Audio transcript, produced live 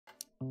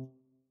Hey,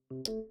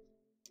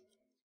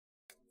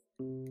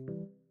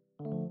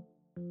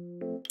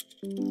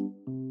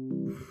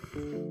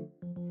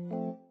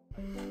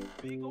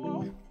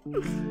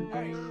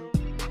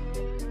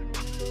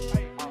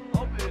 I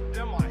love it,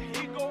 then my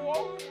he go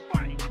off.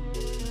 Bang.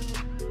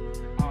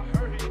 I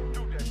heard he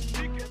do that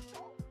speaking.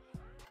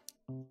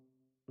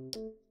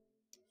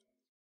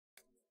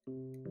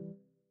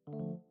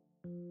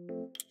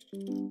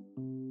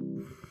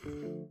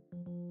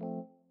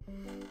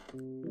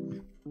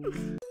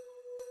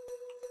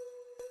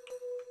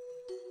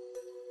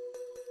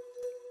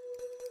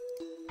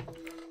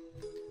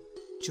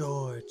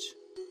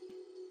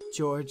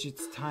 George,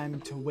 it's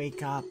time to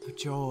wake up,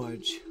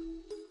 George.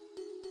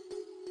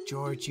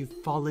 George,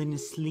 you've fallen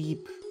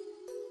asleep.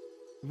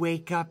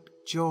 Wake up,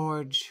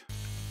 George.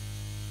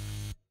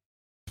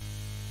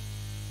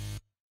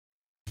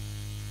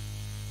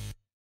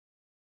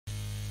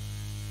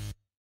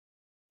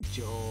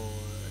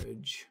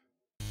 George.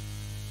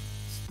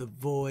 It's the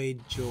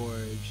void,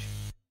 George.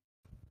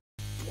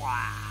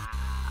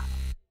 Wow.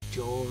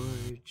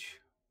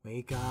 George,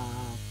 wake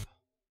up.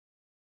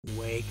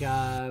 Wake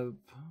up.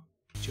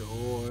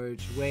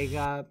 George, wake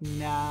up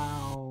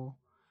now.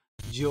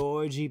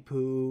 Georgie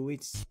Poo,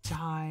 it's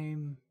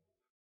time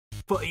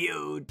for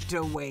you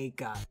to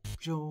wake up.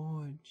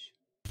 George,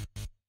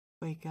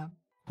 wake up.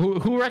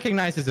 Who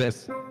recognizes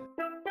this?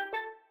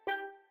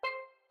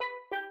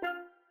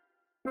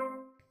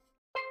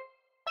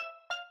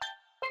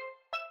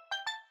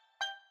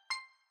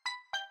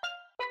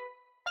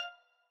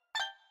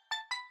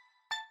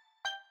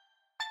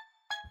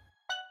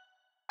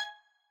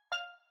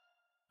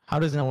 How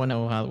does no one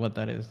know what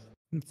that is?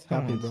 It's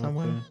happy birthday.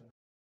 Someone?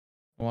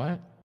 What?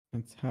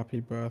 It's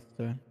happy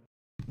birthday.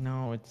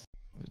 No, it's.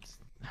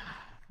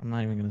 I'm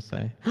not even gonna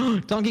say.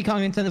 Donkey Kong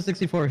Nintendo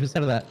 64. Who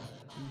said that?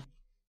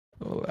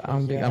 Oh,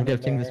 I'm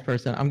gifting this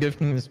person. I'm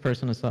gifting this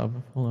person a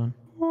sub. Hold on.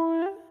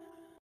 What?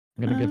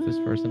 I'm gonna give this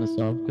person a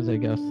sub because I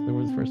guess they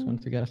were the first one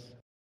to guess.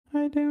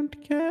 I don't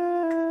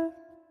care.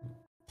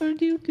 What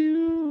do you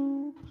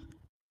do?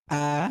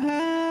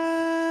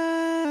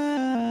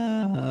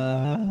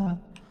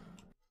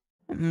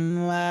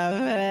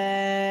 My